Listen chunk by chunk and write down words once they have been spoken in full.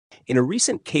In a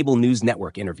recent cable news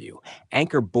network interview,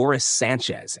 anchor Boris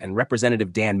Sanchez and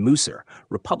Representative Dan Meuser,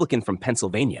 Republican from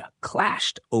Pennsylvania,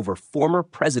 clashed over former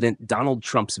President Donald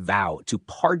Trump's vow to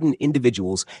pardon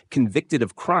individuals convicted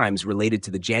of crimes related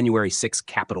to the January 6th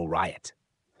Capitol riot.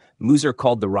 Meuser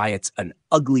called the riots an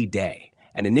ugly day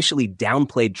and initially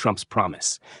downplayed Trump's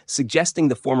promise, suggesting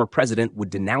the former president would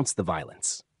denounce the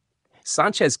violence.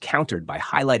 Sanchez countered by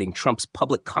highlighting Trump's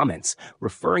public comments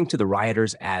referring to the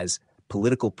rioters as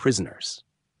political prisoners.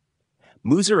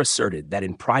 Meuser asserted that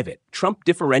in private, Trump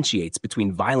differentiates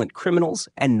between violent criminals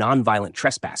and nonviolent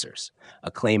trespassers, a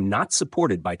claim not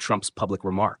supported by Trump's public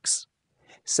remarks.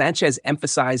 Sanchez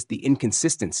emphasized the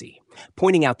inconsistency,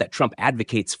 pointing out that Trump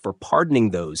advocates for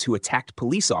pardoning those who attacked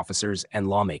police officers and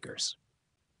lawmakers.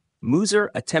 Meuser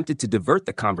attempted to divert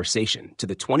the conversation to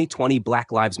the 2020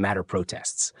 Black Lives Matter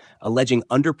protests, alleging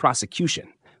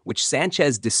under-prosecution, which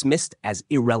Sanchez dismissed as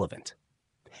irrelevant.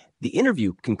 The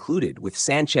interview concluded with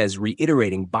Sanchez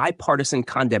reiterating bipartisan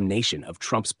condemnation of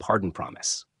Trump's pardon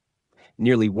promise.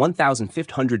 Nearly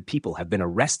 1,500 people have been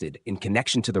arrested in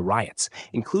connection to the riots,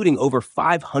 including over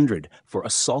 500 for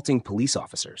assaulting police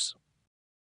officers.